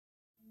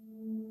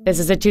This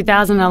is a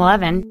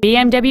 2011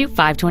 BMW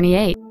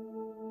 528.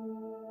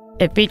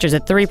 It features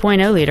a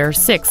 3.0-liter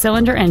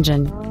 6-cylinder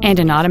engine and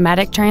an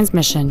automatic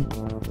transmission.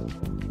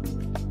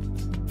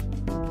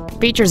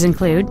 Features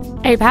include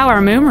a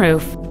power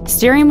moonroof,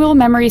 steering wheel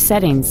memory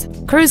settings,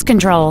 cruise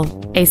control,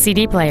 a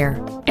CD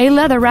player, a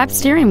leather-wrapped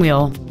steering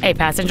wheel, a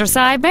passenger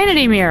side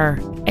vanity mirror,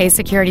 a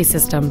security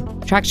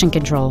system, traction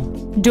control,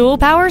 dual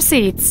power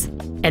seats,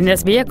 and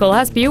this vehicle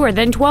has fewer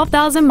than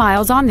 12,000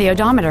 miles on the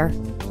odometer.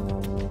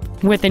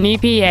 With an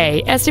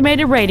EPA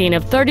estimated rating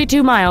of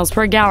 32 miles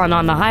per gallon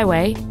on the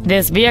highway,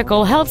 this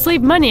vehicle helps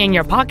leave money in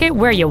your pocket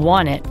where you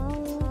want it.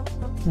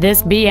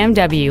 This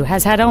BMW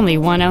has had only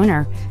one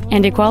owner,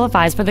 and it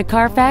qualifies for the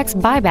Carfax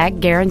buyback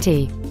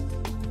guarantee.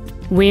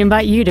 We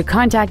invite you to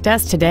contact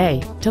us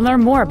today to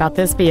learn more about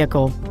this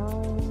vehicle.